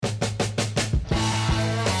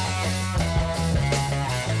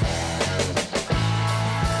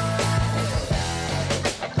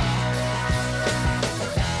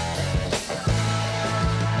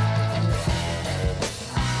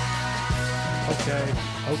Okay.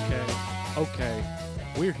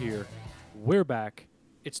 We're here. We're back.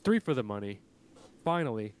 It's 3 for the money.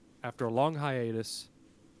 Finally, after a long hiatus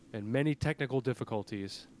and many technical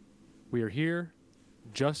difficulties, we are here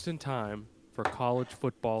just in time for college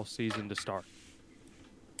football season to start.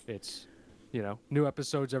 It's, new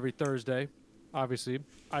episodes every Thursday. Obviously,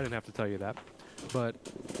 I didn't have to tell you that. But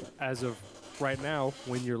as of right now,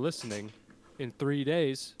 when you're listening, in 3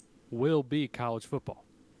 days will be college football.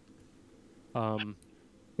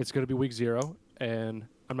 It's going to be week 0, and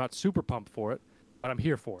I'm not super pumped for it, but I'm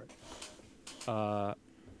here for it.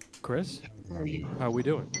 Chris, How are you? how are we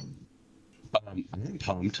doing? I'm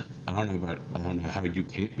pumped. I don't know how you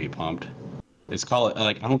can't be pumped. It's college.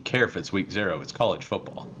 Like I don't care if it's week 0. It's college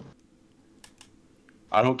football.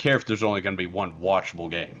 I don't care if there's only going to be one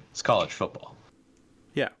watchable game. It's college football.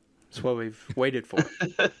 Yeah, it's what we've waited for.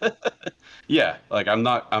 Yeah, like I'm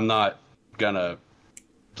not gonna.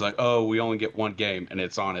 It's like, oh, we only get one game and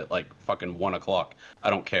it's on at like fucking 1 o'clock. I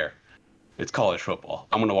don't care. It's college football.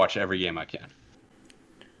 I'm gonna watch every game I can.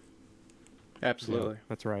 Absolutely. Yeah,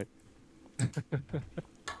 that's right.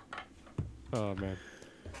 Oh, man.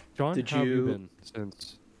 John, Did how have you you- been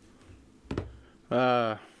since...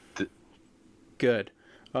 Good.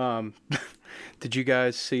 Did you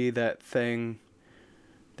guys see that thing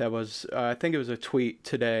that was, I think it was a tweet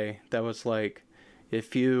today that was like,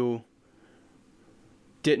 if you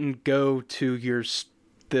didn't go to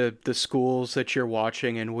the schools that you're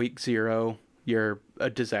watching in week 0, you're a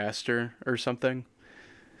disaster or something?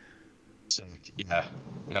 So, yeah,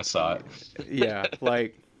 I saw it. Yeah,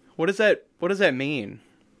 like, what does that mean?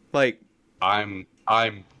 Like, I'm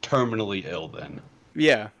terminally ill then.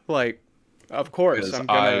 yeah, like, of course, Because I'm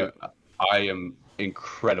gonna... I am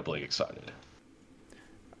incredibly excited.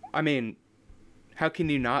 I mean, how can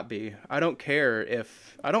you not be? I don't care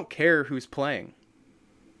who's playing.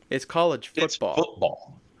 It's college football. It's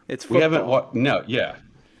football. It's We football. haven't no, yeah.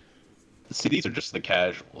 See, these are just the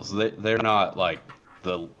casuals. They're not like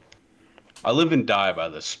the. I live and die by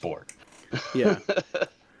this sport. Yeah.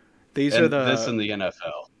 These And are the this in the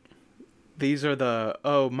NFL.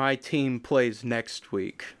 my team plays next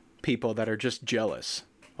week people that are just jealous,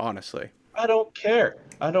 honestly. I don't care.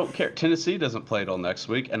 Tennessee doesn't play till next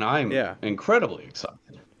week, and I'm Yeah. incredibly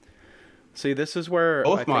excited. See, this is where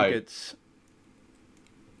Both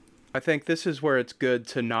I think this is where it's good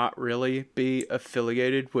to not really be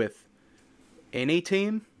affiliated with any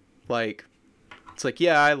team. Like, it's like,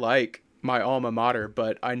 yeah, I like my alma mater,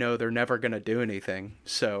 but I know they're never going to do anything.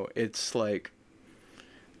 So it's like,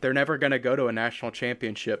 they're never going to go to a national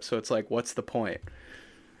championship. So it's like, what's the point?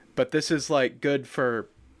 But this is like good for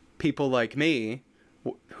people like me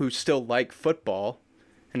who still like football.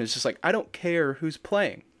 And it's just like, I don't care who's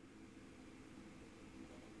playing.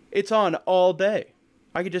 It's on all day.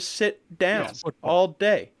 I could just sit down all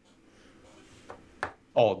day.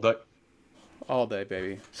 Oh, All day,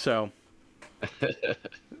 baby. So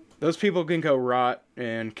those people can go rot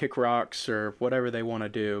and kick rocks or whatever they want to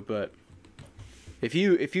do, but if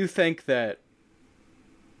you think that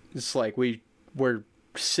it's like we're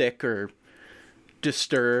sick or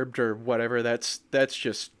disturbed or whatever, that's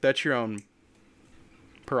your own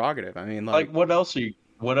prerogative. I mean, like what else are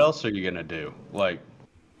you gonna do? Like,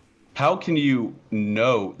 how can you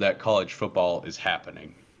know that college football is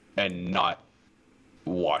happening and not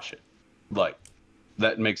watch it? Like,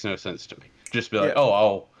 that makes no sense to me. Just be like, Yeah. oh,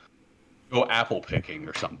 I'll go apple picking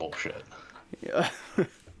or some bullshit. yeah.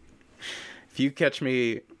 If you catch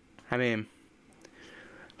me, I mean,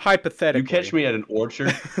 hypothetically, You catch me at an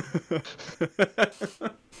orchard.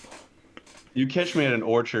 You catch me at an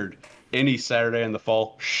orchard any Saturday in the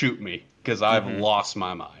fall, shoot me, because I've lost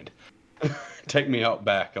my mind. Take me out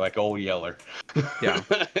back like old Yeller. Yeah.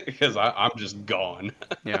 Because I'm just gone.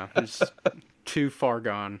 Yeah, it's too far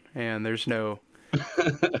gone, and there's no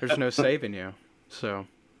saving you. So,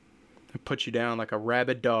 it puts you down like a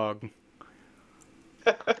rabid dog.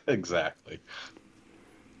 Exactly.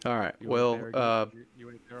 All right. You Well, ain't there, you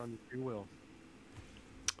ain't there on your free will.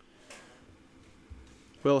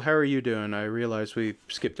 Will, how are you doing? I realized we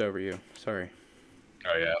skipped over you. Sorry.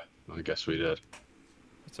 Oh yeah, I guess we did.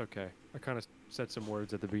 It's okay. I kind of said some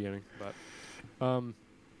words at the beginning, but I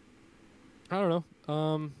don't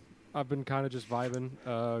know. I've been kind of just vibing.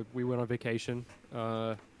 We went on vacation,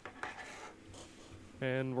 and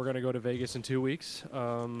we're gonna go to Vegas in 2 weeks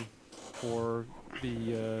for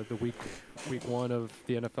the week 1 of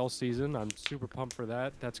the NFL season. I'm super pumped for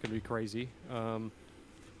that. That's gonna be crazy.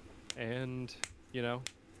 And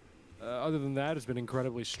other than that, it's been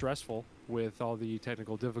incredibly stressful with all the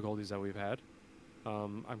technical difficulties that we've had.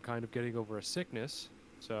 I'm kind of getting over a sickness,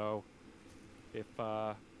 so if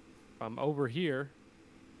I'm over here,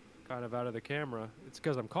 kind of out of the camera, it's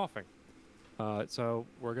because I'm coughing. So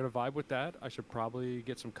we're gonna vibe with that. I should probably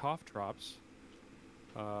get some cough drops.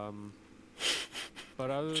 But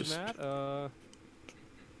other than that, I'm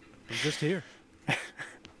just here.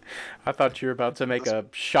 I thought you were about to make a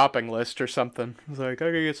shopping list or something. I was like, I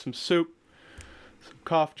gotta get some soup, some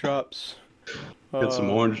cough drops, Get some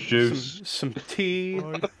orange juice. some tea.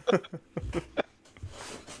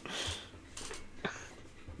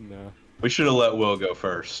 No. We should have let Will go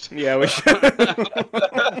first. Yeah, we should.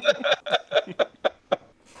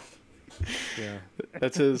 Yeah.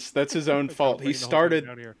 That's his own fault. He started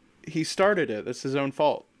it. That's his own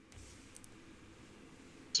fault.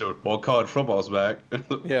 So, well, college football's back.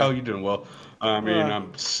 Yeah. How you doing, Will? I mean,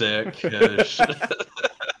 I'm sick. My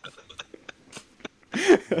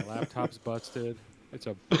laptop's busted. It's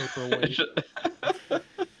a paperweight.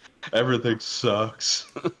 Everything sucks.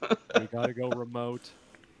 We gotta go remote.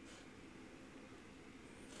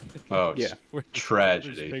 Oh, Yeah. We're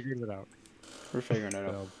tragedy. just figuring it out. We're figuring it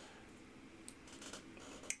out. So,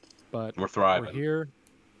 but We're thriving. we're here,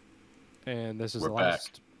 and this is We're the back.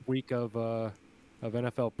 last week of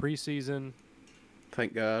NFL preseason.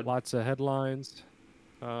 Thank God. Lots of headlines.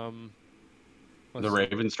 The let's-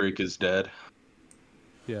 Raven streak is dead.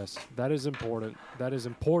 Yes, that is important. That is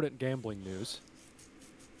important gambling news.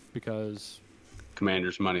 Because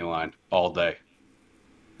Commanders money line all day.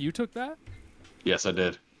 you took that? Yes, I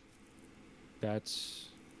did. That's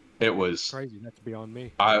It was. crazy. That's beyond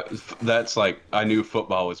me. That's like I knew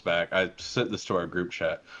football was back. I sent this to our group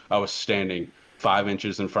chat. I was standing 5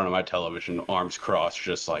 inches in front of my television, arms crossed,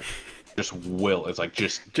 just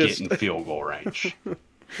get in field goal range.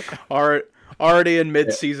 Already in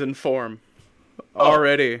mid-season form. Oh.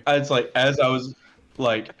 Already. It's like as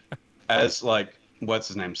what's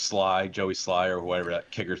his name, Joey Sly or whatever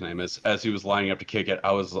that kicker's name is, as he was lining up to kick it,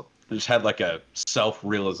 just had like a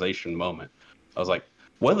self-realization moment. I was like,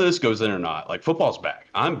 whether this goes in or not, like football's back.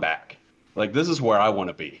 I'm back. Like this is where I want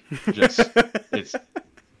to be. It's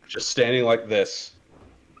just standing like this,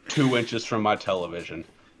 2 inches from my television,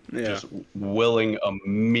 Yeah. just willing a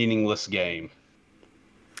meaningless game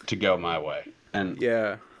to go my way. And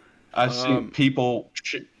Yeah. I've seen people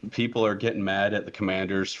are getting mad at the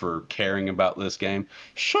Commanders for caring about this game.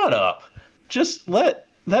 Shut up. Just let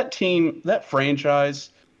that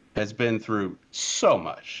franchise has been through so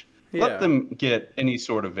much. Yeah. Let them get any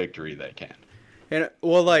sort of victory they can. And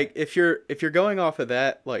well, like if you're going off of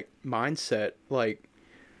that like mindset, like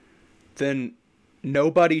then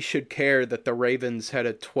nobody should care that the Ravens had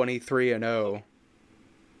a 23-0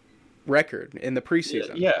 record in the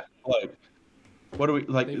preseason. Yeah, like what do we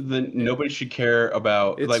like? Then nobody should care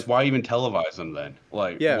about like why even televise them then?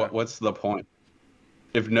 Like, Yeah. what's the point?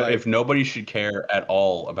 If nobody should care at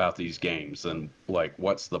all about these games, then like,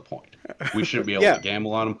 what's the point? We shouldn't be able Yeah. to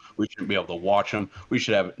gamble on them. We shouldn't be able to watch them. We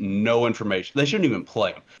should have no information. They shouldn't even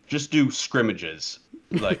play them. Just do scrimmages.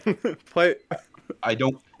 Like, Play. I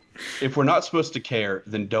don't. If we're not supposed to care,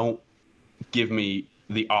 then don't give me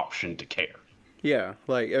the option to care. Yeah,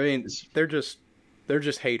 like I mean, they're just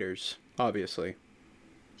haters, obviously.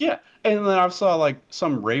 Yeah, and then I saw like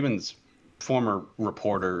some Ravens former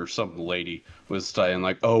reporter or some lady was saying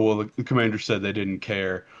like, oh well, the commander said they didn't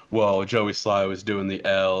care. Well, Joey Sly was doing the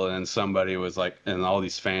L, and somebody was like, and all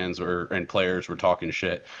these fans and players were talking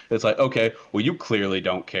shit. It's like, okay, well you clearly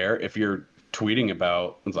don't care if you're tweeting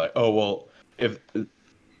about. It's like, oh well, if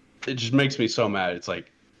it just makes me so mad. It's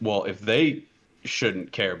like, well, if they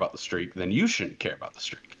shouldn't care about the streak, then you shouldn't care about the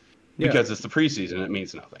streak because it's the preseason. It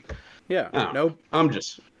means nothing. Yeah,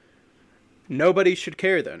 nobody should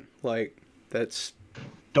care then. Like it's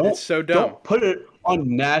so dumb. Don't put it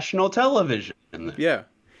on national television. Yeah,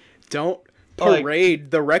 don't Like-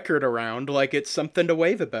 parade the record around like it's something to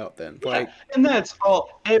wave about. Then like And that's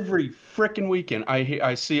all every freaking weekend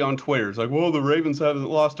I see on Twitter. It's like, well, the Ravens haven't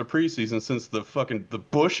lost a preseason since the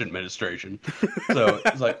Bush administration. So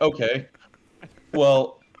it's like, okay,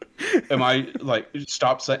 well, am I like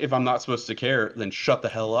stop saying if I'm not supposed to care, then shut the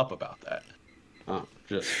hell up about that.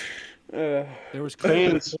 There was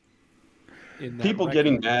Fans, in that people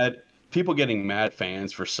record. getting mad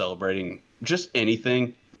fans for celebrating just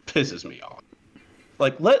anything pisses me off.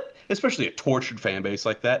 Like especially a tortured fan base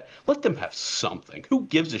like that, let them have something. Who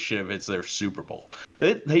gives a shit if it's their Super Bowl?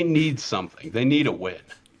 They need something. They need a win.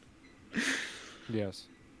 Yes,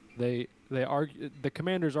 the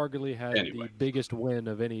Commanders arguably had Anyway. the biggest win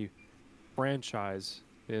of any franchise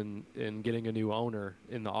in getting a new owner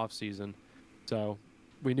in the offseason. So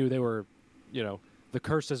we knew they were, the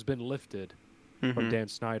curse has been lifted from Dan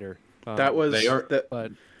Snyder. that was they are-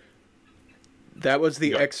 but that was the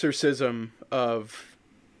Yeah. exorcism of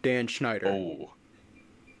Dan Schneider.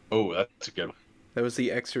 Oh, that's a good one. That was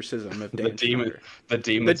the exorcism of The Dan demon, Schneider. the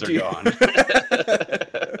demons are gone.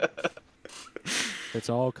 It's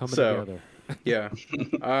all coming So- together. Yeah.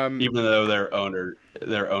 Even though their owner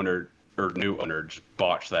or new owner just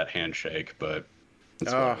botched that handshake, but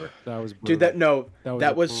it's Ah. whatever. That was brutal. Dude,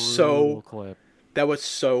 that a was so brutal clip. that was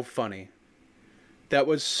so funny. That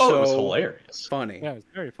was Oh, so it was hilarious. funny. Yeah, it's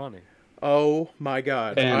very funny. Oh my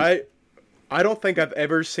god. And- I don't think I've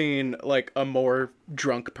ever seen like a more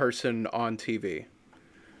drunk person on TV.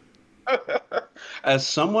 As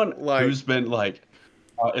someone Like- who's been like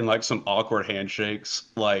in like some awkward handshakes,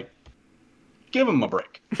 like give him a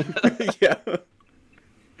break. Yeah.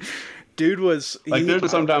 Dude was Like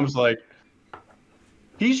there's sometimes like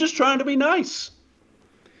he's just trying to be nice.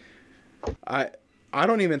 I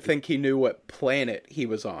don't even think he knew what planet he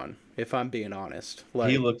was on, if I'm being honest. Like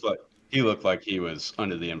He looked like he was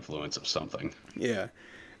under the influence of something. yeah.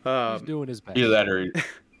 He's doing his best. Either that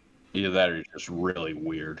or he's just really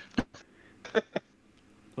weird.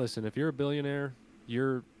 Listen, if you're a billionaire,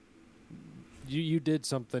 you did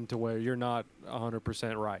something to where you're not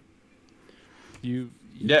 100% right. Yeah,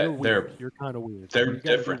 you're weird. they're- You're kind of weird. they're You gotta be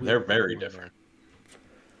different. weird They're to be a very billionaire. different.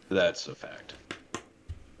 That's a fact.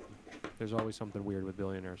 There's always something weird with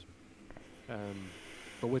billionaires.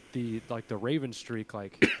 But with the Raven streak,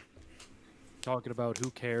 like talking about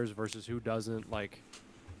who cares versus who doesn't, like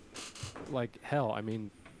hell, I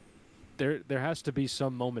mean, there has to be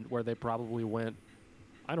some moment where they probably went,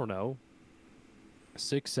 I don't know,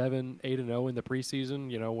 6, 7, 8-0 in the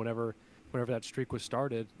preseason. You know, whenever that streak was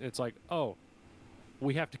started, it's like, oh,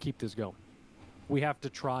 we have to keep this going. We have to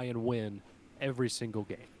try and win every single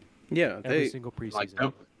game, Yeah, every they single preseason.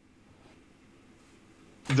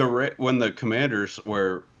 Like when the Commanders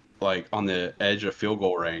were like on the edge of field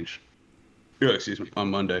goal range, excuse me, on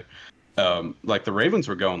Monday, like the Ravens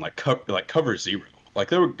were going like cover zero, like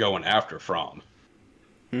they were going after Fromm.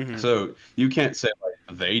 Mhm. So you can't say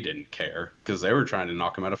like they didn't care because they were trying to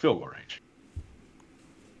knock him out of field goal range.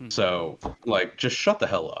 So like just shut the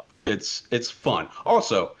hell up. It's fun.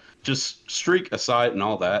 Also, just streak aside and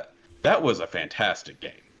all that, that was a fantastic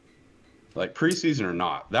game. Like preseason or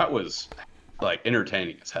not, that was like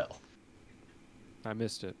entertaining as hell. I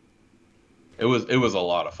missed it. It was a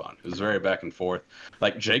lot of fun. It was very back and forth.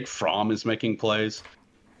 Like Jake Fromm is making plays.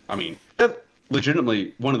 I mean,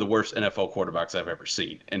 legitimately one of the worst NFL quarterbacks I've ever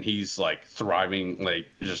seen, and he's like thriving. Like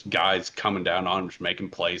just guys coming down on him, just making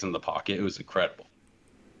plays in the pocket. It was incredible.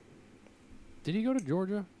 Did he go to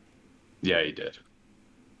Georgia? Yeah, he did.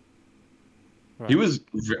 Right. He was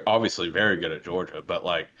obviously very good at Georgia, but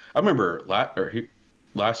like I remember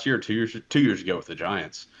last year, 2 years ago with the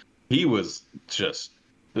Giants, he was just.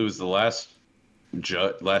 It was the last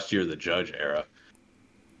year of the Judge era.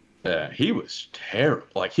 He was terrible.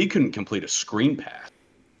 Like he couldn't complete a screen pass.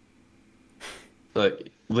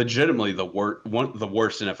 Like legitimately the worst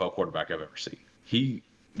NFL quarterback I've ever seen. He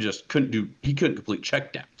just couldn't complete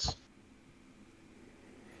checkdowns.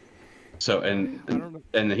 So I don't know.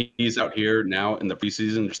 and he's out here now in the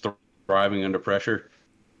preseason just thriving under pressure.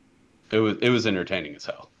 It was entertaining as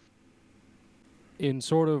hell. In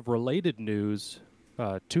sort of related news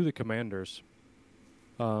to the Commanders,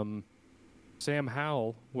 Sam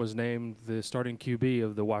Howell was named the starting QB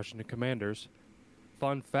of the Washington Commanders.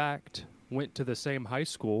 Fun fact, went to the same high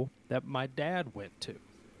school that my dad went to.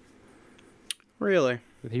 really.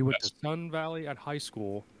 He went to Sun Valley at high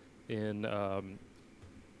school in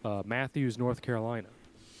Matthews, North Carolina.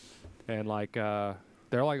 And like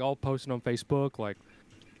they're like all posting on Facebook like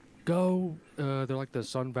go they're like the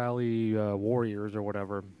Sun Valley Warriors or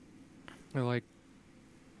whatever. They're like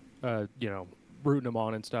rooting them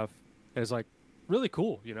on and stuff. And it's like really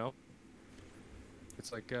cool, you know.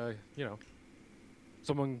 It's like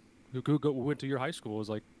someone who went to your high school is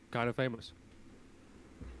like kind of famous,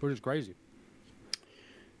 which is crazy.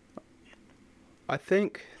 I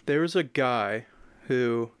think there's a guy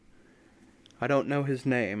who I don't know his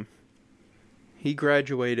name. He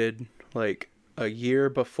graduated like a year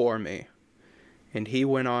before me, and he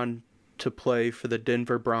went on to play for the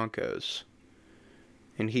Denver Broncos.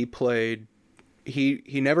 And he played. He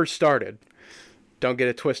never started. Don't get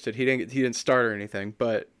it twisted. He didn't start or anything,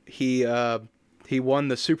 but he won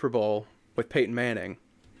the Super Bowl with Peyton Manning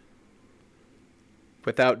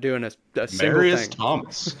without doing a single Marius thing.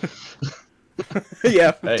 Thomas.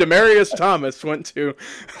 Yeah, Hey. Demarius Thomas went to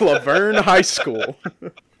Laverne High School.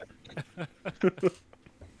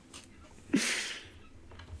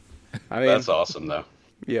 I mean, That's awesome though.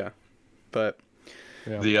 yeah, but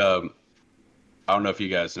Yeah. The I don't know if you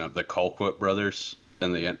guys know the Colquitt brothers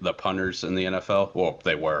and the punters in the NFL. Well,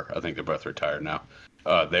 they were. I think they're both retired now.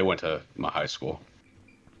 They went to my high school.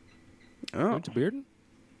 Oh, Went to Bearden?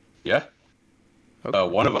 Yeah. okay.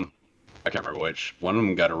 One of them, I can't remember which. One of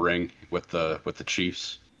them got a ring with the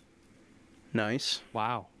Chiefs. Nice.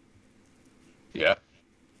 Wow. Yeah.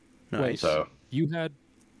 Wait, Nice. So you had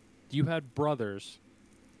brothers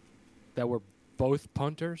that were both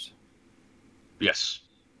punters, yes.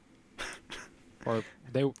 or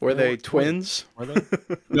Were they weren't twins? Were they?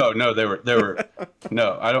 No, they were.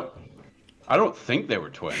 No, I don't think they were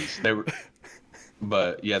twins. They were,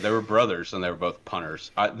 but yeah, they were brothers, and they were both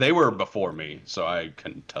punters. They were before me, so I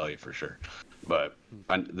couldn't tell you for sure. But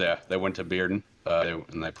they went to Bearden,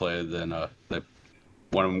 and they played. Then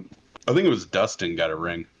one of them, I think it was Dustin, got a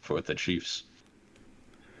ring with the Chiefs.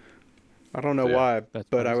 I don't know Yeah. why, That's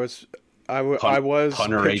but I crazy. was I was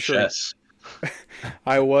Punter picturing HS.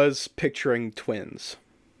 I was picturing twins.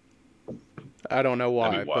 I don't know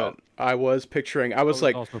why, That'd be wild. but I was picturing. I was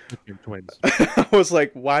like, also picturing twins. I was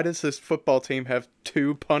like, why does this football team have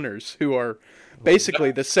two punters who are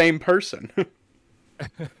basically the same person?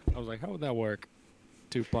 I was like, how would that work?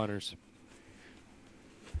 Two punters.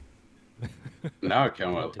 Now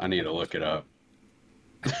I need to look it up.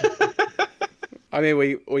 I mean,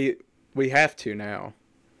 we have to now.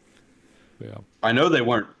 Yeah, I know they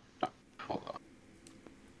weren't. Hold on.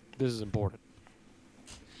 this is important.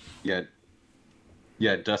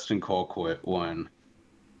 Yeah, Dustin Colquitt won.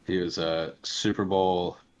 He was a Super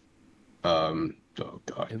Bowl. Oh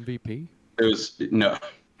God, MVP. it was no.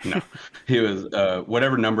 He was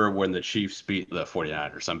whatever number when the Chiefs beat the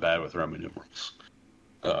 49ers. I'm bad with Roman numerals.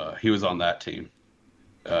 He was on that team.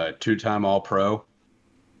 Two-time All-Pro.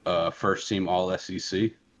 First team All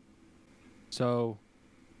SEC. So,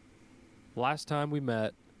 last time we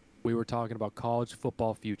met, we were talking about college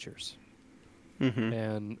football futures, Mm-hmm.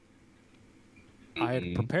 and I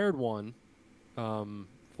had prepared one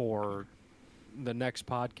for the next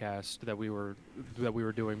podcast that we were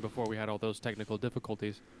doing before we had all those technical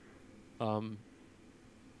difficulties. I'll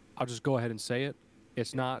just go ahead and say it.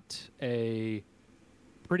 It's not a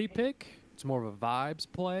pretty pick. It's more of a vibes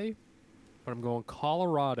play. But I'm going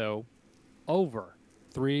Colorado over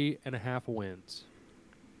 3.5 wins.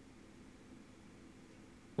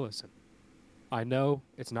 Listen, I know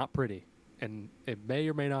it's not pretty, and it may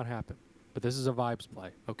or may not happen, but this is a vibes play,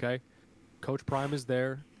 okay? Coach Prime is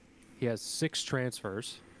there. He has 6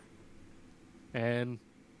 transfers, and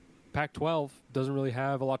Pac-12 doesn't really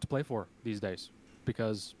have a lot to play for these days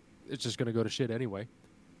because it's just going to go to shit anyway.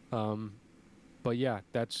 But yeah,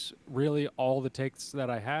 that's really all the takes that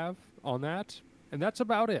I have on that, and that's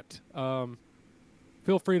about it.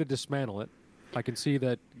 Feel free to dismantle it. I can see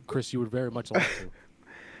that, Chris, you would very much like to.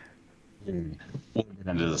 We'll get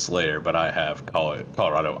into this later, but I have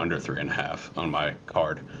Colorado under 3.5 on my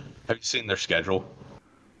card. Have you seen their schedule?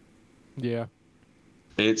 Yeah.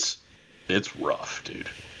 It's rough, dude.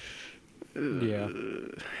 Yeah.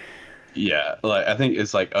 Yeah, like I think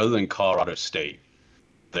it's like other than Colorado State,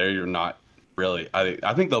 they're not really.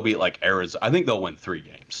 I think they'll beat like Arizona. I think they'll win 3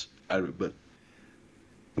 games. But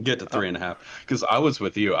get to 3.5 because I was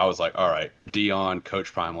with you. I was like, all right, Dion,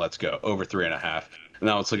 Coach Prime, let's go over 3.5. And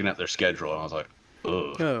I was looking at their schedule and I was like,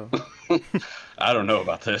 ugh, Oh. I don't know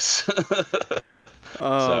about this.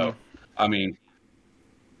 So, I mean,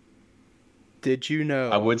 Did you know?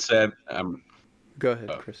 I would say Go ahead,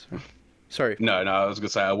 Chris. Sorry. no. I was gonna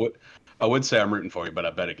say I would say I'm rooting for you, but I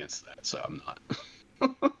bet against that, so I'm not.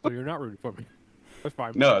 So you're not rooting for me. That's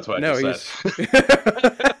fine. No, that's what I No, just he's.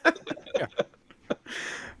 said.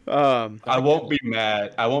 I I won't be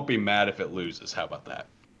mad. I won't be mad if it loses. How about that?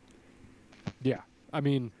 Yeah. I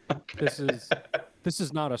mean, this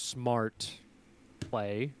is not a smart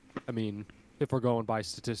play. I mean, if we're going by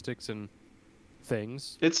statistics and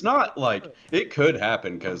things. It's not like it could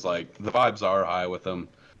happen because like the vibes are high with them,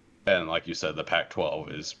 and like you said, the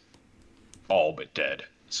Pac-12 is all but dead.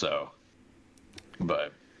 So,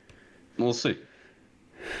 but we'll see.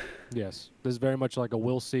 Yes. This is very much like a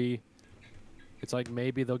we'll see. It's like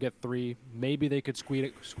maybe they'll get 3. Maybe they could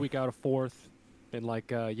squeak out a 4th in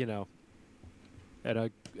like at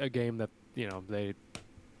a game that, they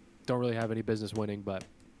don't really have any business winning, but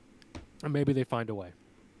maybe they find a way.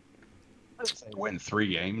 Win 3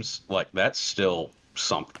 games, like that's still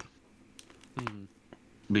something.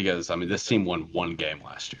 Because I mean, this team won 1 game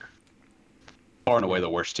last year, far and away the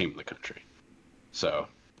worst team in the country. So,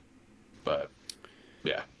 but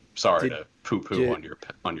yeah, sorry to poo-poo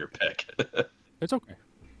on your pick. It's okay.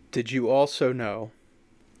 Did you also know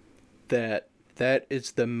that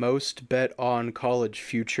is the most bet on college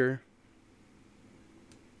future?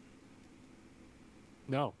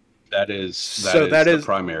 No. So that is the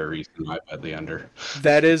primary reason I bet the under.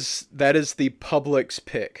 that is the public's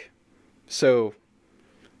pick. So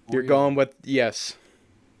you're Really? going with yes.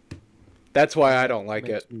 That's why I don't like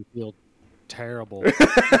Makes it. me feel terrible.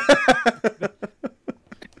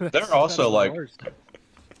 They're also That's the like, worst.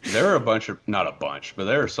 there are a bunch of, not a bunch, but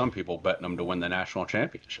there are some people betting them to win the national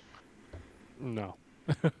championship. No.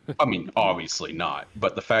 I mean, obviously not,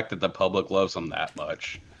 but the fact that the public loves them that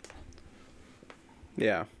much.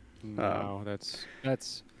 Yeah. No, that's.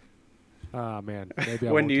 Ah man, maybe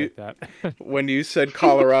I When won't you- take that. When you said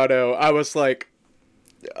Colorado, I was like,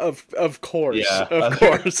 of course, Yeah, of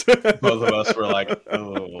course. Both of us were like,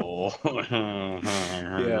 oh.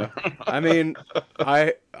 Yeah. I mean,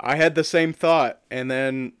 I had the same thought, and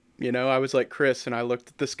then I was like Chris, and I looked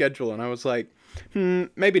at the schedule, and I was like,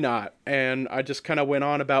 maybe not, and I just kind of went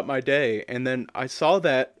on about my day, and then I saw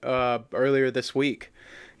that earlier this week,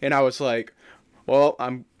 and I was like, well,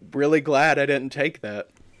 I'm really glad I didn't take that.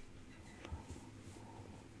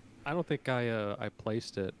 I don't think I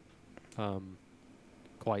placed it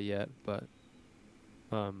quite yet, but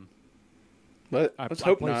Let's I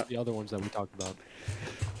hope placed not. the other ones that we talked about.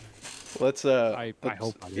 Let's I let's-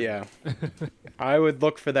 hope I did. Yeah. I would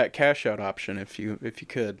look for that cash out option if you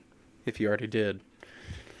could, if you already did.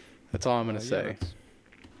 That's all I'm gonna Yeah, say. that's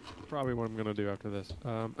probably what I'm gonna do after this.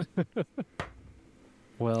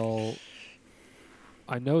 Well,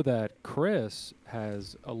 I know that Chris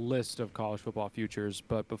has a list of college football futures,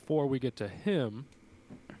 but before we get to him,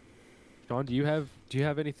 Sean, do you have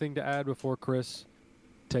anything to add before Chris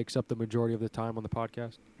takes up the majority of the time on the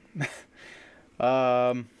podcast?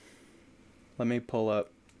 Let me pull up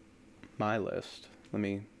my list. Let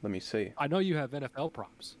me see. I know you have NFL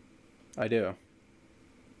props, I do.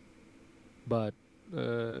 but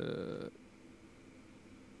I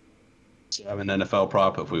have an NFL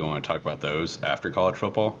prop if we want to talk about those after college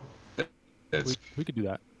football. It's we could do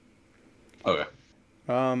that. okay.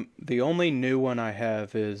 The only new one I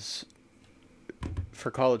have is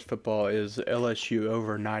for college football is LSU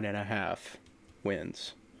over 9.5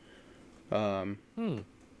 wins.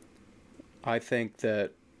 I think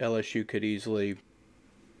that LSU could easily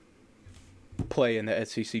play in the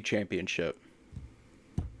SEC championship.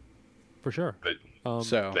 For sure. But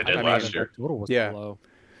So They did I last mean, year. Total was Yeah. low.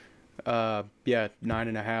 Yeah,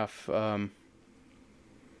 9.5.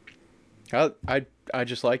 I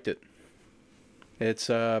just liked it. It's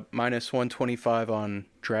minus 125 on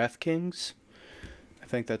DraftKings. I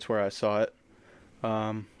think that's where I saw it.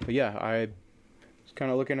 But yeah, I was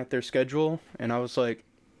kind of looking at their schedule, and I was like,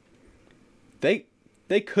 they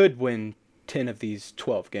could win 10 of these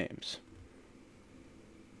 12 games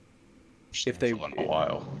if they in a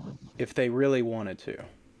while. if they really wanted to.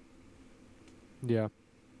 Yeah.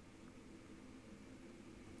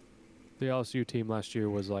 The LSU team last year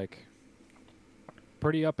was like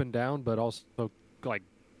pretty up and down, but also like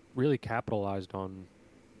really capitalized on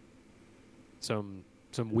some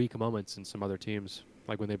weak moments in some other teams.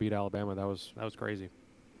 Like when they beat Alabama, that was crazy.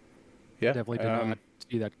 Yeah, Definitely did not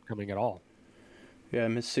see that coming at all. Yeah,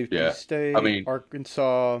 Mississippi Yeah, State, I mean-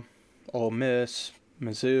 Arkansas, Ole Miss,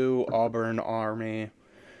 Mizzou, Auburn, Army,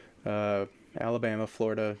 Alabama,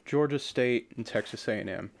 Florida, Georgia State, and Texas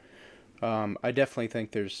A&M. I definitely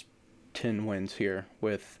think there's 10 wins here,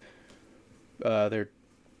 with their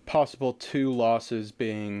possible 2 losses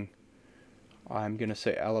being, I'm going to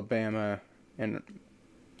say Alabama and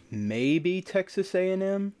maybe Texas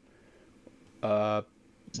A&M.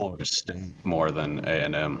 Florida State more than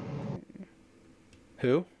A&M.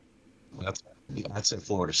 Who? I'd say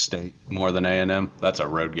Florida State more than A&M. That's a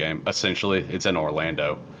road game. Essentially, it's in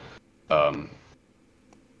Orlando.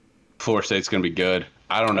 Florida State's gonna be good.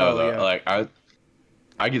 I don't know Oh, though. yeah. Like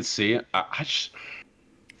I can see it.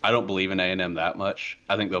 I don't believe in A&M that much.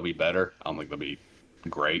 I think they'll be better. I don't think they'll be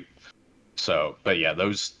great. So, but yeah,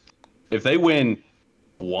 those if they win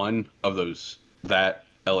one of those, that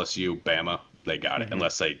LSU, Bama, they got it. Mhm.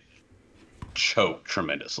 Unless they choke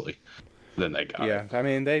tremendously, then they got it. Yeah, I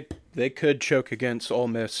mean they could choke against Ole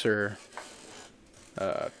Miss or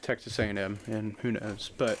Texas A&M, and who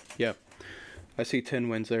knows? But yeah, I see 10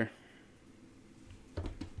 wins there.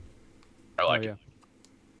 I like Oh, yeah. it.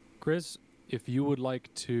 Chris, if you would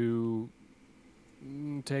like to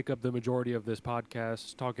take up the majority of this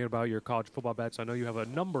podcast talking about your college football bets, I know you have a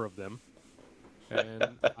number of them, and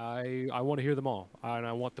I want to hear them all, and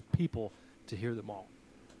I want the people to hear them all.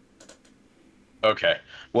 Okay.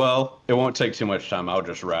 Well, it won't take too much time. I'll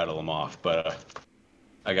just rattle them off. But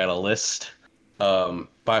I got a list.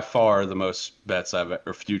 By far the most bets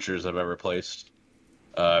or futures I've ever placed.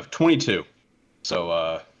 22.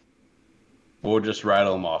 So we'll just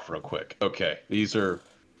rattle them off real quick. Okay. These are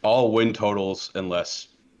all win totals unless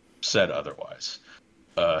said otherwise.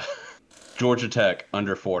 Uh, Georgia Tech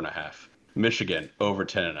under 4.5. Michigan over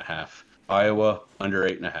 10.5. Iowa under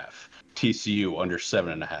 8.5. TCU under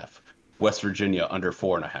 7.5. West Virginia under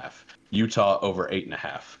 4.5. Utah over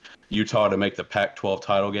 8.5. Utah to make the Pac-12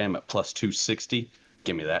 title game at plus 260.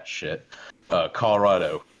 Give me that shit.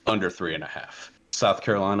 Colorado under 3.5. South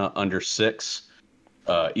Carolina under 6.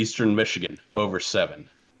 Eastern Michigan over 7.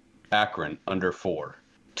 Akron under 4.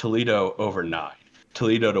 Toledo over 9.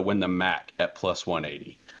 Toledo to win the MAC at plus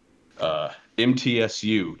 180.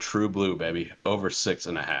 MTSU True Blue baby over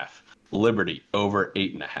 6.5. Liberty over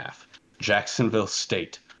 8.5. Jacksonville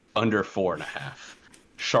State under 4.5.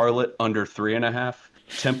 Charlotte under 3.5.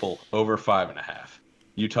 Temple over 5.5.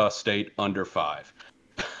 Utah State under 5.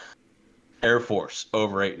 Air Force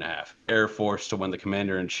over 8.5. Air Force to win the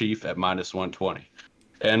Commander-in-Chief at minus 120.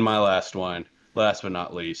 And my last one, last but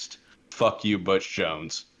not least, fuck you, Butch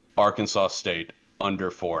Jones. Arkansas State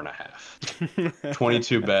under 4.5.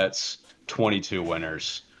 22 bets, 22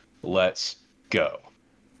 winners. Let's go.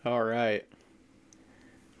 All right.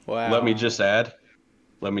 Wow. Let me just add.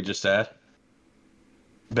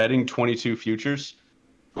 Betting 22 futures.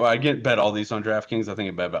 Well, I get bet all these on DraftKings. I think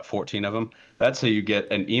I bet about 14 of them. That's how you get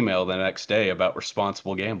an email the next day about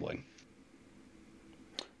responsible gambling.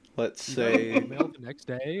 Let's You got an say email the next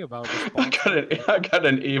day about I got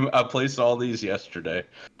an email. I placed all these yesterday.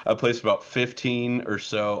 I placed about 15 or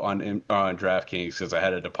so on DraftKings because I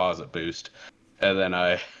had a deposit boost, and then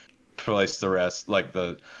I placed the rest, like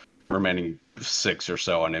the remaining 6 or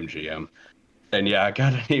so, on MGM. And yeah, I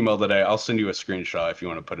got an email today. I'll send you a screenshot if you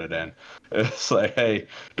want to put it in. It's like, hey,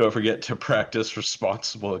 don't forget to practice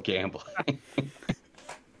responsible gambling.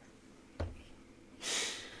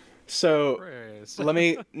 so. Chris. Let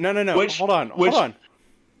me. No. Which- Hold on.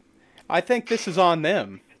 I think this is on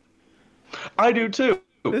them. I do too.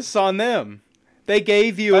 This is on them. They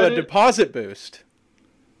gave you I a did- deposit boost.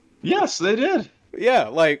 Yes, they did. Yeah,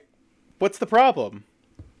 like, what's the problem?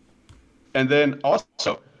 And then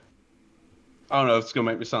also, I don't know if it's going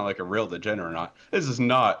to make me sound like a real degenerate or not. This is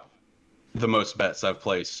not the most bets I've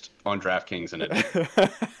placed on DraftKings in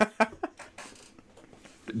it.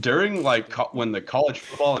 During, like, when the college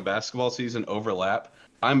football and basketball season overlap,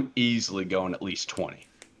 I'm easily going at least 20.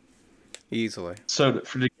 Easily.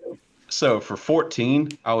 So for 14,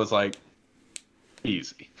 I was like,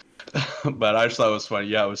 easy. But I just thought it was funny.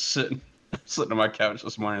 Yeah, I was sitting on my couch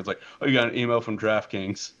this morning. I was like, oh, you got an email from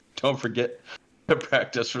DraftKings. Don't forget to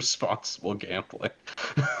practice responsible gambling.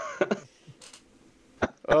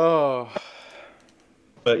 Oh.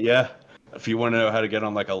 But yeah, if you want to know how to get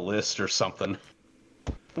on like a list or something,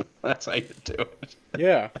 that's how you do it.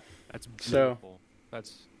 Yeah. That's So- beautiful.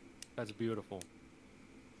 That's beautiful.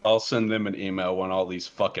 I'll send them an email when all these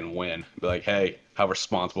fucking win. Be like, hey, how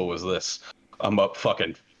responsible was this? I'm up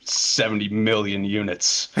fucking 70 million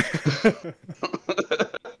units.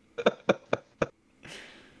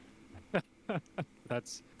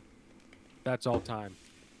 That's all time.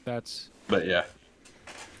 But yeah.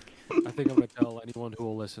 I think I'm gonna tell anyone who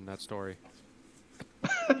will listen that story.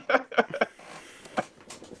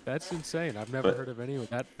 That's insane. I've never heard of anyone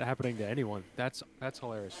that happening to anyone. That's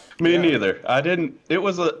hilarious. Me Yeah. neither. I didn't. It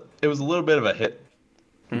was a little bit of a hit,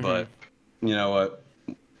 but you know what?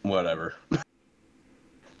 Whatever.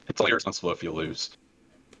 It's only responsible if you lose.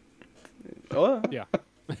 Oh, Yeah.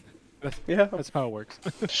 yeah. That's how it works.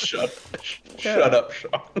 Shut Yeah. up,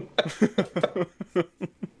 Sean.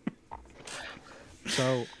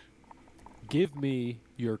 So, give me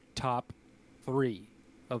your top 3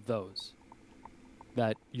 of those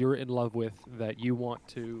that you're in love with, that you want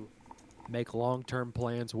to make long-term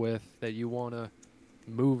plans with, that you want to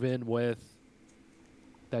move in with,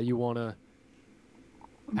 that you want to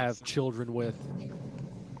have children with.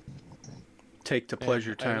 Take to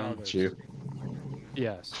Pleasure and Town. others. You.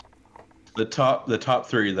 Yes. The top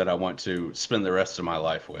 3 that I want to spend the rest of my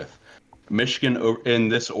life with. Michigan in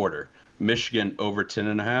this order. Michigan over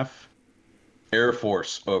 10.5. Air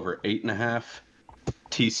Force over 8.5.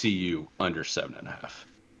 TCU under 7.5.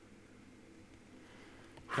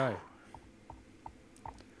 Okay.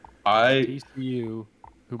 I TCU,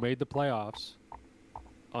 who made the playoffs,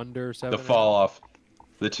 under 7. the fall off,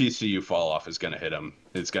 the TCU fall off is gonna hit them.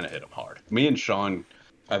 It's gonna hit them hard. Me and Sean,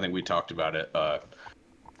 I think we talked about it.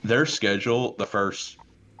 Their schedule, the first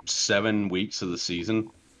 7 weeks of the season,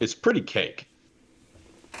 is pretty cake.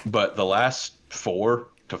 But the last 4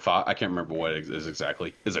 to 5, I can't remember what it is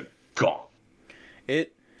exactly, is a gone.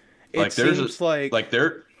 It Like there's seems a, like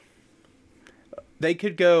they're they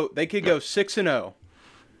could go 6-0,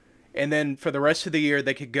 and then for the rest of the year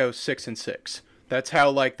they could go 6-6. That's how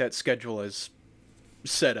like that schedule is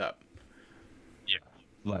set up. Yeah,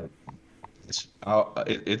 like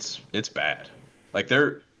it's bad. Like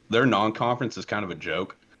their non-conference is kind of a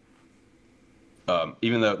joke.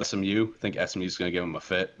 Even though SMU, I think SMU is going to give them a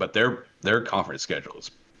fit, but their conference schedule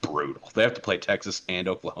is brutal. They have to play Texas and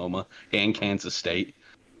Oklahoma and Kansas State.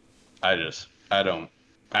 I don't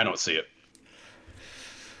see it.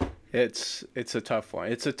 It's a tough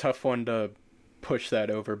one. It's a tough one to push that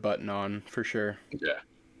over button on for sure. Yeah.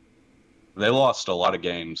 They lost a lot of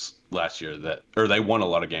games last year or they won a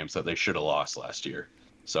lot of games that they should have lost last year.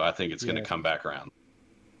 So I think it's going to come back around.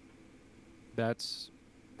 That's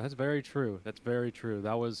very true. That's very true.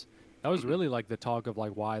 That was really like the talk of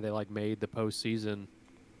like why they like made the postseason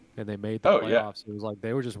and they made the playoffs. It was like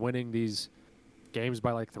they were just winning these games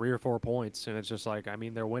by like 3 or 4 points, and it's just like, I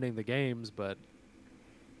mean, they're winning the games, but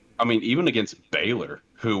I mean, even against Baylor,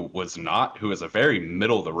 who was a very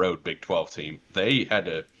middle of the road Big 12 team, they had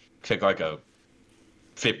to kick like a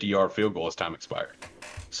 50-yard field goal as time expired.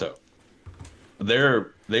 So they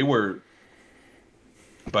were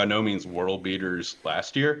by no means world beaters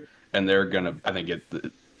last year, and they're gonna, I think, get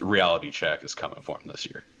the reality check is coming for them this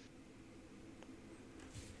year.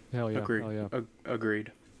 Hell yeah! Agreed. Hell yeah!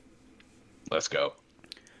 Agreed. Let's go.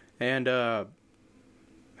 And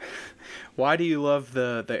why do you love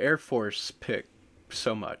the Air Force pick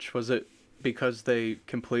so much? Was it because they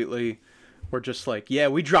completely were just like, yeah,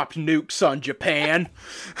 we dropped nukes on Japan.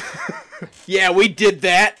 Yeah, we did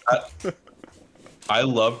that. I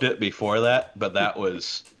loved it before that, but that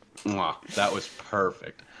was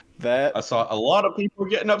perfect. That I saw a lot of people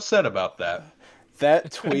getting upset about that.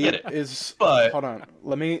 That tweet is. But hold on,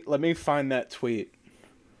 let me find that tweet.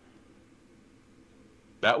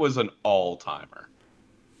 That was an all-timer.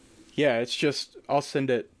 Yeah, it's just, I'll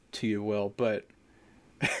send it to you, Will, but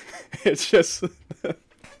it's just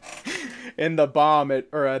in the bomb in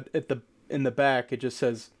the back it just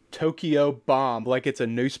says Tokyo bomb, like it's a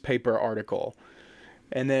newspaper article.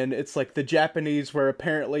 And then it's like the Japanese were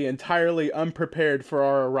apparently entirely unprepared for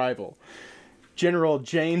our arrival. General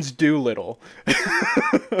James Doolittle.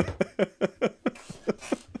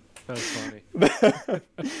 That's funny.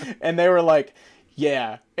 And they were like,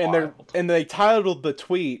 yeah, and Wild. they titled the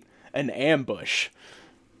tweet "An Ambush"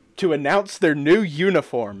 to announce their new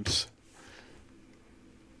uniforms.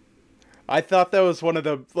 I thought that was one of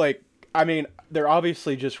the, like, I mean, they're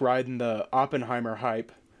obviously just riding the Oppenheimer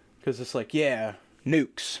hype because it's like, yeah,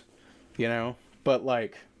 nukes, you know? But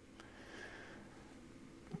like,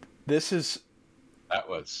 this is That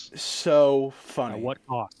was so funny. At what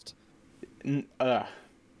cost?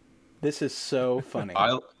 This is so funny.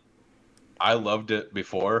 I loved it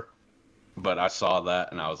before, but I saw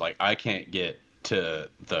that and I was like, I can't get to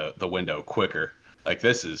the window quicker. Like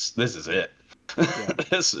this is it. Yeah.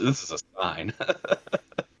 This is a sign.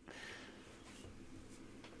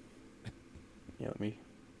 Yeah, let me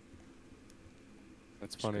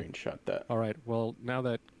That's funny. screenshot that. All right. Well, now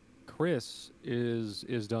that Chris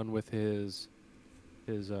is done with his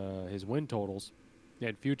win totals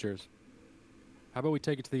and futures, how about we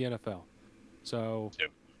take it to the NFL? So,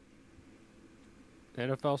 Yep. the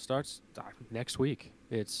NFL starts next week.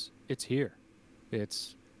 It's here.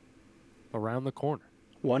 It's around the corner.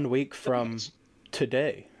 1 week from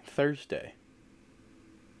today, Thursday.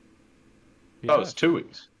 That was 2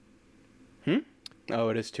 weeks. Oh,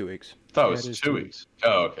 it is 2 weeks. That Yeah, was it is 2 2 weeks.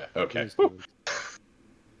 Oh, okay. It Okay. is 2 weeks.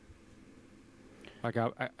 I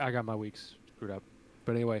got my weeks screwed up.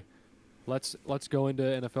 But anyway, let's go into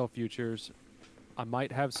NFL futures. I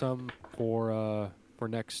might have some for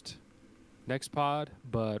next pod,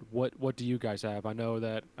 but what do you guys have? I know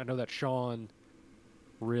that Sean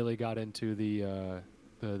really got into the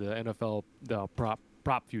NFL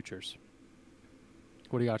prop futures.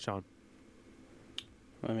 What do you got, Sean?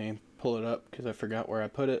 Let me pull it up because I forgot where I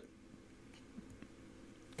put it.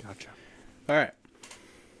 Gotcha. All right.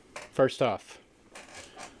 First off,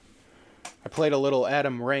 I played a little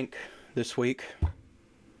Adam Rank this week.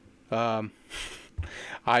 I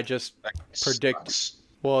just predict. Sucks.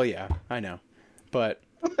 Well, yeah, I know, but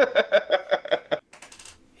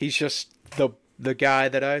he's just the guy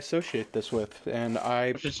that I associate this with, and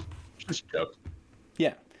I Just joke.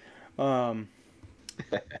 yeah.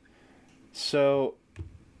 So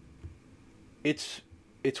it's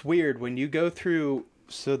weird when you go through.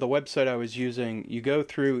 So the website I was using, you go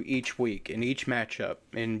through each week and each matchup,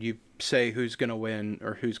 and you say who's gonna win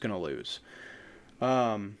or who's gonna lose.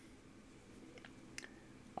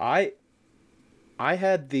 I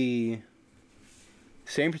had the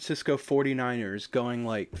San Francisco 49ers going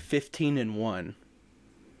like 15-1,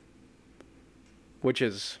 which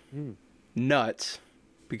is nuts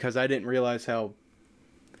because I didn't realize how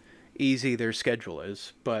easy their schedule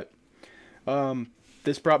is. But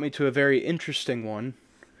this brought me to a very interesting one,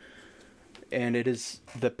 and it is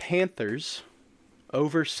the Panthers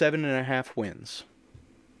over 7.5 wins.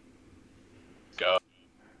 Go.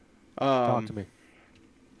 Talk to me.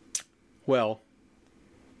 Well,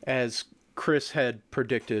 as Chris had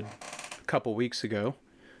predicted a couple weeks ago,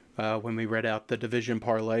 when we read out the division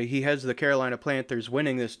parlay, he has the Carolina Panthers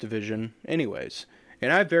winning this division anyways.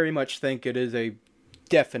 And I very much think it is a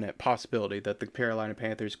definite possibility that the Carolina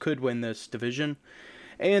Panthers could win this division.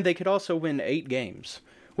 And they could also win 8 games,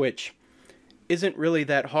 which isn't really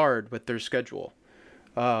that hard with their schedule.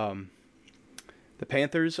 The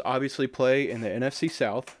Panthers obviously play in the NFC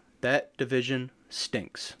South. That division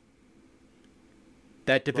stinks.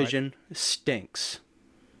 That division stinks.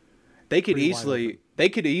 They could easily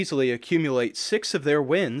accumulate 6 of their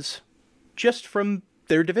wins just from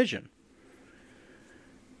their division.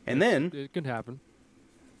 And then It can happen.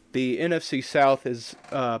 the NFC South is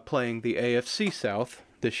playing the AFC South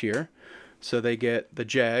this year. So they get the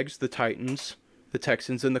Jags, the Titans, the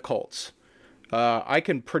Texans, and the Colts. I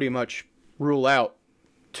can pretty much rule out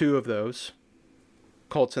 2 of those,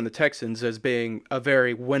 Colts and the Texans, as being a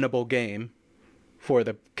very winnable game for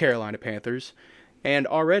the Carolina Panthers. And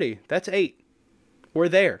already, that's 8. We're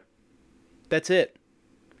there. That's it.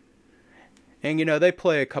 And, you know, they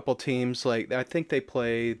play a couple teams. Like, I think they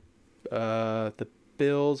play the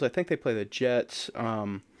Bills. I think they play the Jets.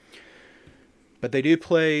 But they do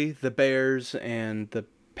play the Bears and the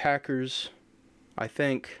Packers. I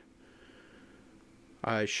think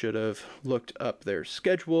I should have looked up their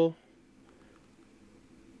schedule.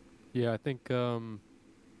 Yeah, I think. I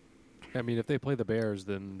mean, if they play the Bears,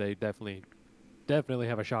 then they definitely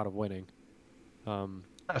have a shot of winning.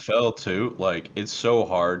 NFL too, like it's so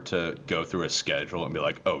hard to go through a schedule and be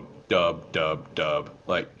like, oh, dub, dub, dub.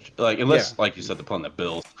 Like unless, like you said, they're playing the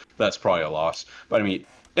Bills, that's probably a loss. But I mean,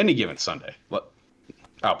 any given Sunday,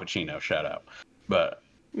 Al Pacino, shout out. But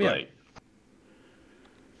like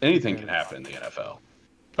anything can happen in the NFL.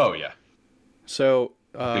 Oh yeah. So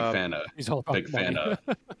Big fan of. He's all about Big money. fan of.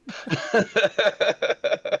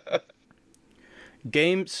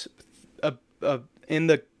 games in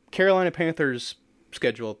the Carolina Panthers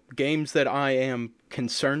schedule, games that I am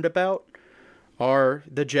concerned about are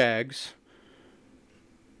the Jags,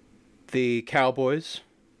 the Cowboys,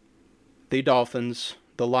 the Dolphins,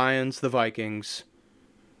 the Lions, the Vikings.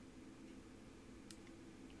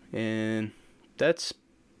 And that's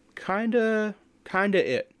kind of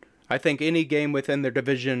it. I think any game within their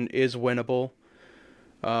division is winnable.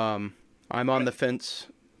 I'm on the fence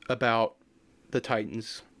about the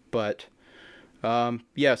Titans, but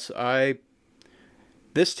yes,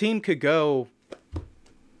 this team could go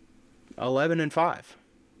 11-5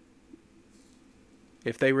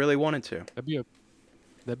 if they really wanted to.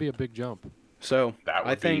 That'd be a big jump. So That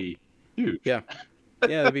would I think, be huge. yeah,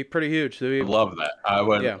 that'd be pretty huge. I love that. I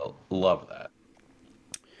would Yeah. love that.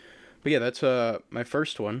 But yeah, that's my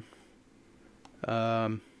first one.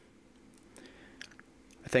 I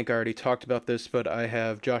think I already talked about this, but I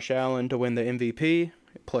have Josh Allen to win the MVP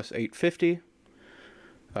plus 850.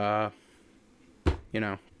 You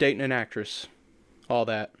know, dating an actress, all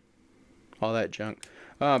that junk.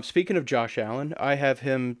 Speaking of Josh Allen, I have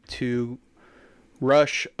him to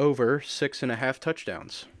rush over 6.5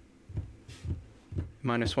 touchdowns.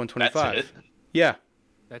 Minus 125. That's it? Yeah.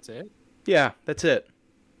 That's it. Yeah, that's it.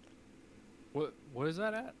 What is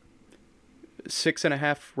that at?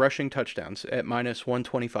 6.5 rushing touchdowns at minus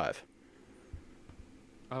 125.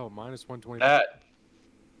 Oh, minus 120.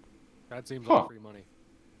 That seems Huh. like free money.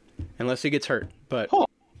 Unless he gets hurt. But,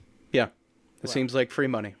 yeah, it seems like free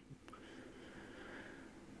money.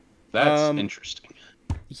 That's interesting.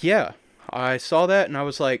 Yeah, I saw that and I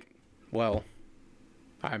was like, well,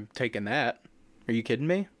 I'm taking that. Are you kidding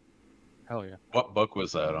me? Hell yeah. What book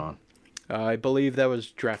was that on? I believe that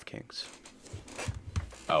was DraftKings.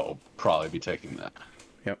 I'll probably be taking that.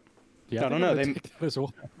 Yep. Yeah, I don't know.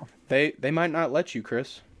 They might not let you,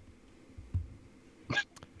 Chris.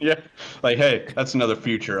 Yeah. Like, hey, that's another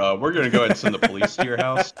future. We're going to go ahead and send the police to your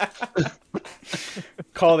house.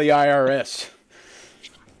 Call the IRS.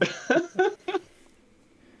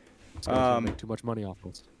 Make too much money off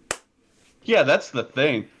this. Yeah, that's the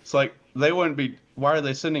thing. It's like, they wouldn't be... Why are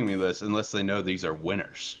they sending me this unless they know these are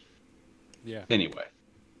winners? Yeah. Anyway.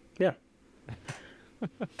 Yeah.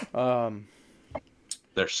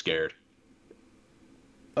 They're scared.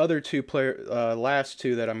 Other last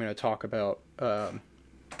two that I'm going to talk about.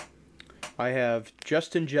 I have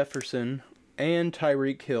Justin Jefferson and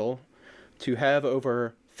Tyreek Hill to have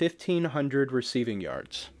over 1,500 receiving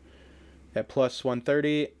yards at plus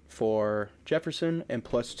 130 for Jefferson and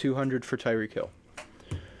plus 200 for Tyreek Hill.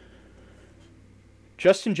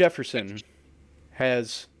 Justin Jefferson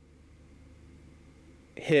has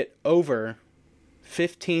hit over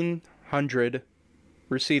 1,500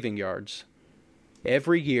 receiving yards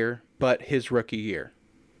every year but his rookie year.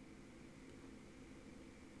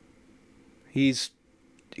 He's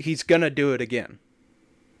gonna do it again.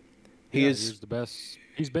 He's the best.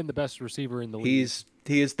 He's been the best receiver in the league.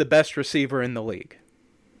 He is the best receiver in the league.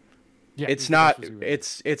 Yeah, It's he's the best not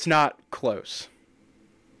receiver. it's not close.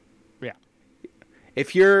 Yeah.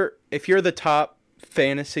 If you're the top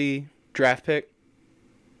fantasy draft pick,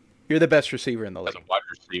 you're the best receiver in the As league. a wide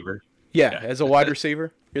receiver. Yeah, Yeah. as a wide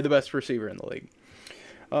receiver, you're the best receiver in the league.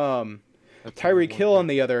 That's Tyreek one Hill thing.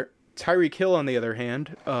 on the other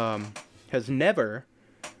hand, has never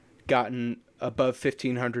gotten above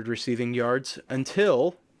 1,500 receiving yards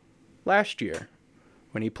until last year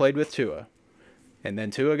when he played with Tua, and then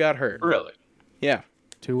Tua got hurt. Really? Yeah.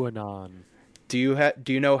 Tuanon. Do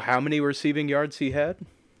you know how many receiving yards he had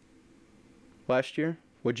last year?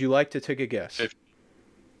 Would you like to take a guess?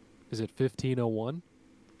 Is it 1501?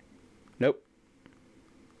 Nope.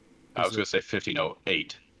 I was going to say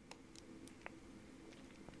 1508.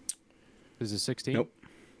 Is it 16? Nope.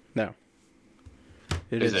 No.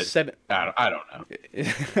 It Is is it- seven. I don't know.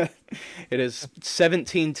 It is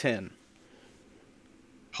 1710.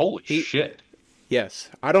 Holy He- shit. Yes,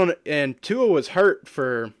 I don't. And Tua was hurt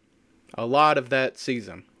for a lot of that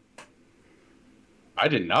season. I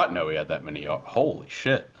did not know he had that many. Holy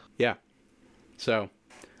shit. Yeah. So,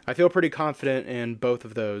 I feel pretty confident in both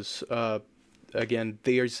of those. Again,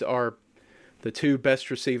 these are the two best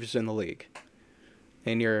receivers in the league,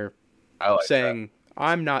 and you're I like saying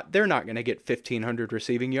they're not going to get 1,500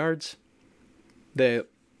 receiving yards. They're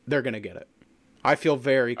going to get it. I feel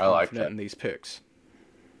very I like confident that. in these picks.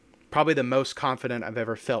 Probably the most confident I've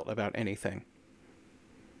ever felt about anything.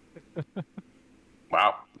 that.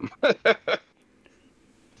 Wow.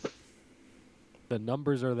 The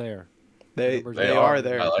numbers are there. They Numbers they are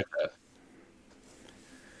there. I like that.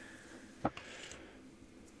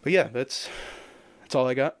 But yeah, that's all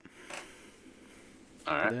I got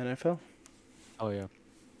All for right. the NFL. Oh yeah.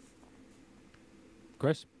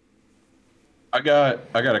 Chris? I got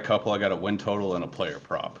a couple. I got a win total and a player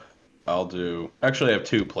prop. Actually, I have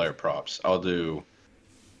two player props. I'll do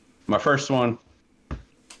my first one.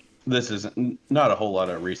 This is not a whole lot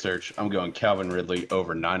of research. I'm going Calvin Ridley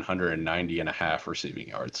over 990 and a half receiving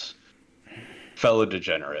yards. Fellow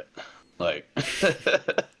degenerate. Like,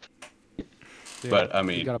 Yeah, But, I he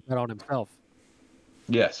mean- got to bet on himself.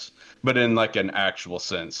 yes. But in like an actual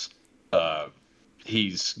sense,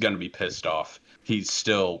 he's going to be pissed off. He's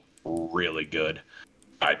still really good.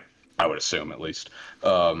 I would assume, at least.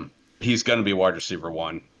 He's going to be wide receiver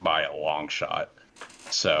one by a long shot.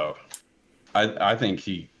 So I think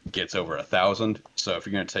he gets over 1,000. So if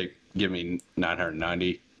you're going to give me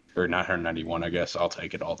 990 or 991, I guess I'll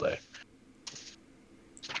take it all day.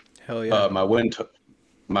 Hell yeah.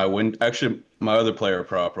 Actually, my other player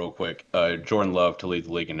prop, real quick. Jordan Love to lead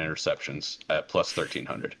the league in interceptions at plus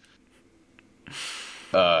 1,300.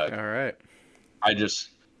 all right.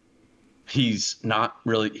 He's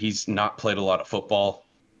not played a lot of football,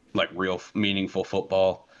 like real meaningful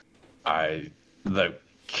football. The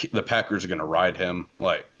Packers are going to ride him,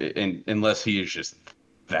 like, unless he is just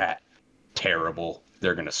that terrible,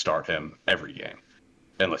 they're going to start him every game,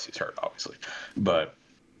 unless he's hurt, obviously. But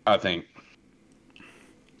I think,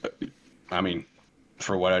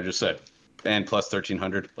 for what I just said, and plus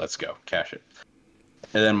 1,300, let's go, cash it.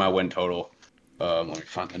 And then my win total, let me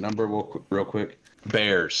find the number real quick.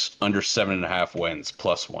 Bears under 7.5 wins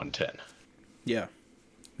plus 110. Yeah.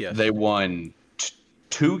 Yes. They won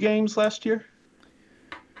 2 games last year.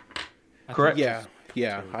 I Correct. think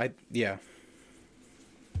Yeah. it's- Yeah.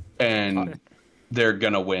 And they're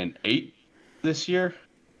gonna win 8 this year.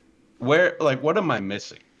 What am I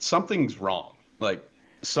missing? Something's wrong. Like,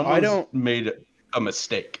 someone's made a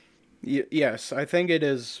mistake. Yes, I think it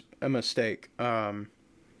is a mistake. Like,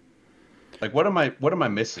 what am I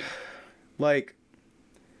missing? Like,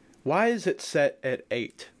 why is it set at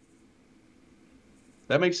 8?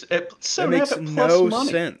 That makes it That makes no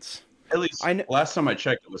sense. At least last time I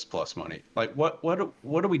checked, it was plus money. Like, what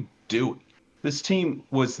are we doing? This team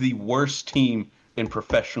was the worst team in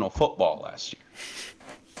professional football last year.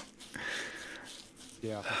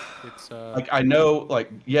 Yeah. It's Like, I know,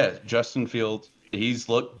 like, yeah, Justin Fields, he's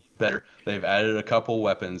looked better. They've added a couple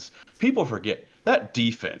weapons. People forget that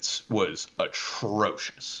defense was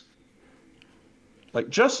atrocious. Like,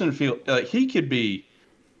 Justin Fields, like, he could be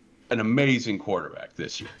an amazing quarterback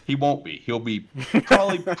this year. He won't be. He'll be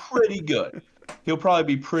probably pretty good. He'll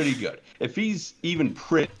probably be pretty good. If he's even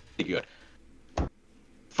pretty good,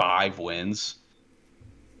 5 wins.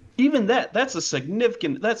 Even that's a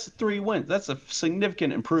significant. That's 3 wins. That's a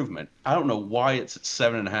significant improvement. I don't know why it's at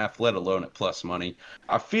 7.5, let alone at plus money.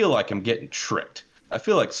 I feel like I'm getting tricked. I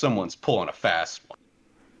feel like someone's pulling a fast one.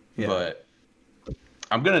 Yeah. But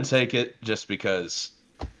I'm gonna take it just because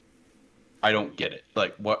I don't get it.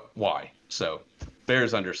 Like what? Why? So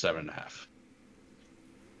Bears under 7.5.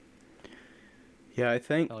 Yeah, I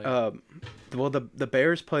think. Hell yeah. Well, the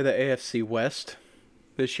Bears play the AFC West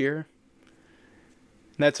this year.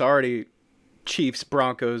 And that's already Chiefs,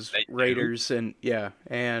 Broncos, They do? Raiders, and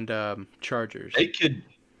Chargers. They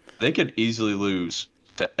could easily lose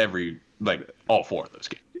to all 4 of those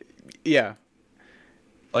games. Yeah,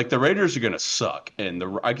 Like the Raiders are gonna suck, and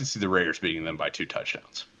I can see the Raiders beating them by 2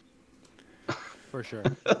 touchdowns. For sure.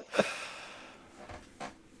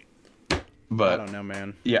 But I don't know,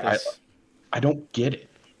 man. yeah, This- I don't get it.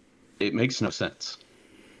 It makes no sense.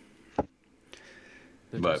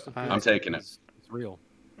 But I'm taking it. It's real.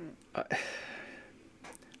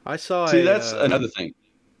 I saw. See, that's another thing.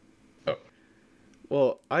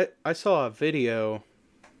 Well, I saw a video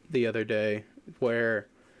the other day where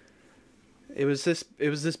it was this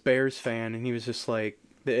Bears fan, and he was just like,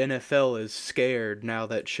 the NFL is scared now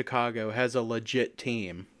that Chicago has a legit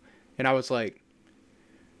team, and I was like,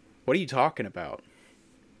 what are you talking about?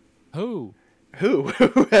 Who? Who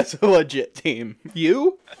has a legit team?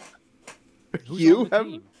 You? Who's You on the have?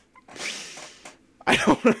 team? I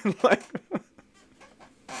don't like.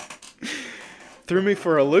 Threw me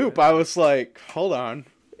for a loop. I was like, hold on.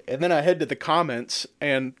 And then I head to the comments,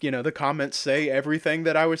 and, the comments say everything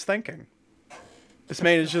that I was thinking. This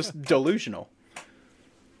man is just delusional.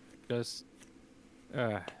 Just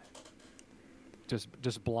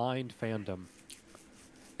blind fandom.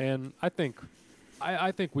 And I think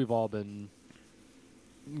we've all been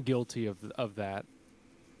guilty of that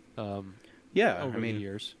Yeah, over I mean, the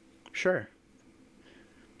years. sure.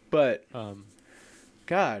 But,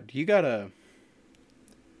 God, you gotta...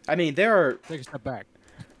 I mean, Take a step back.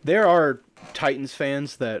 there are Titans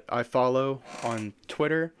fans that I follow on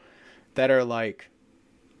Twitter that are like,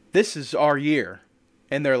 this is our year.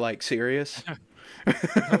 And they're like, serious? No,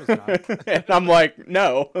 it's not. And I'm like,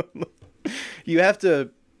 no. You have to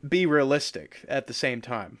be realistic at the same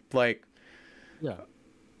time. Like, Yeah.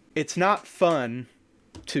 it's not fun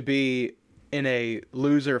to be in a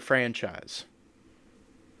loser franchise.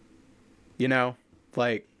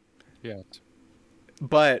 Like, Yeah.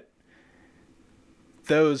 but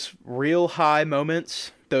those real high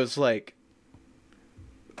moments, those like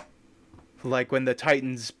when the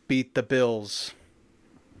Titans beat the Bills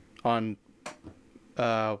on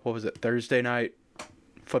what was it, Thursday night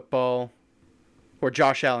football, where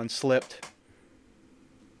Josh Allen slipped. I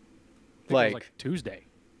think it was like Tuesday.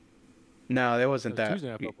 No, it wasn't It was that. Tuesday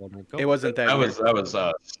Night Football, man. Go. It wasn't that. That year.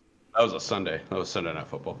 was a Sunday. That was Sunday Night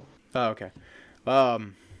Football. Oh, okay.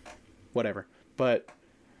 Whatever. But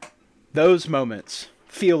those moments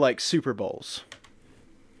feel like Super Bowls.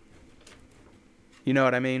 You know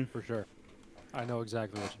what I mean? For sure. I know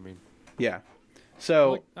exactly what you mean. Yeah.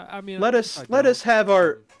 So Like, I mean, let us have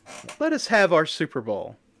our Super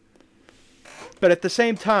Bowl. But at the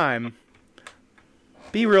same time,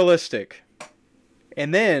 be realistic.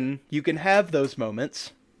 And then you can have those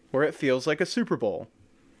moments where it feels like a Super Bowl.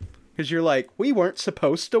 Because you're like, we weren't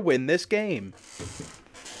supposed to win this game.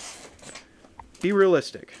 Be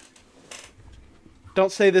realistic.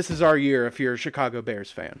 Don't say this is our year if you're a Chicago Bears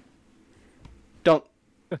fan. Don't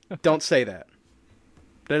say that.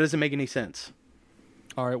 That doesn't make any sense.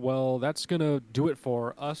 All right, well, that's going to do it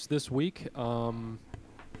for us this week.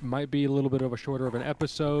 Might be a little bit of a shorter of an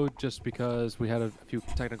episode just because we had a few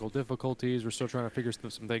technical difficulties. We're still trying to figure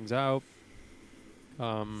some things out.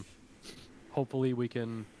 Hopefully we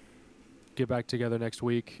can get back together next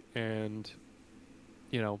week and,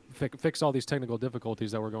 fix all these technical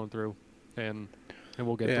difficulties that we're going through. And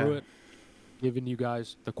we'll get through it, giving you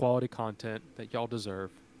guys the quality content that y'all deserve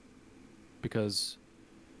because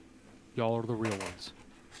y'all are the real ones.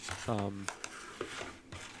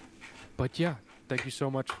 But yeah, thank you so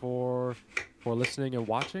much for listening and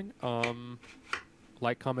watching.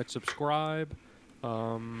 Like, comment, subscribe.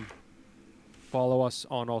 Follow us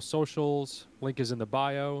on all socials. Link is in the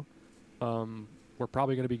bio. We're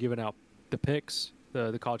probably going to be giving out the picks,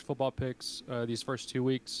 the college football picks, these first 2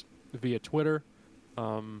 weeks via Twitter.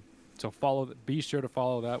 So be sure to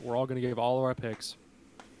follow that. We're all going to give all of our picks,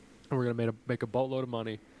 and we're going to make a boatload of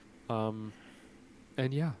money.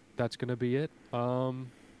 And yeah, that's going to be it.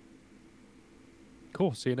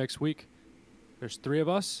 Cool. See you next week. There's 3 of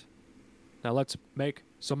us. Now let's make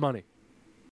some money.